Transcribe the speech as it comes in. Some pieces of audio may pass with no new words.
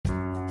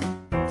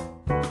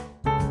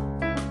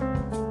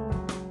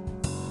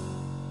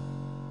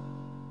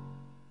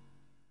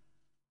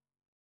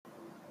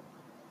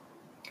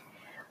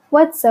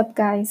What's up,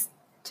 guys?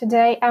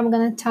 Today I'm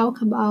gonna talk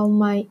about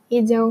my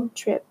ideal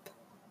trip.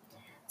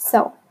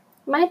 So,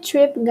 my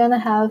trip gonna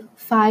have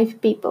 5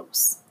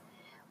 peoples.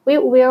 We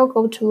will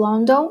go to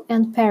London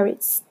and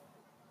Paris.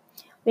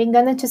 We're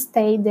gonna to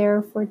stay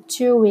there for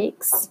 2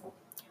 weeks,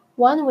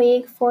 1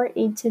 week for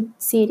each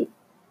city.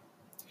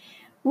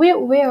 We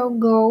will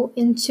go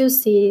in 2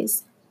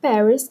 cities,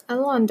 Paris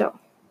and London.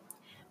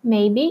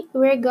 Maybe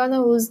we're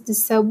gonna use the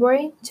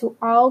subway to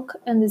walk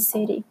in the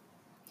city.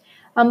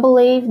 I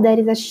believe that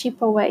is a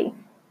cheaper way.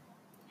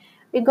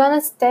 We're gonna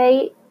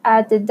stay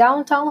at the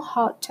downtown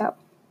hotel.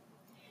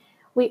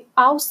 We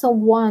also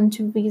want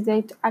to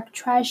visit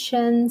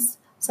attractions,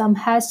 some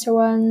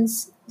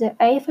restaurants, the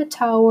Eiffel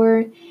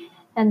Tower,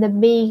 and the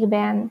Big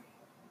Ben.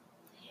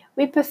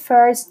 We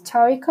prefer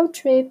historical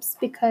trips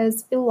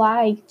because we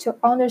like to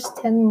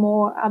understand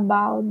more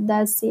about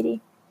that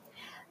city.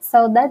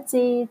 So that's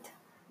it.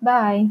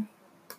 Bye.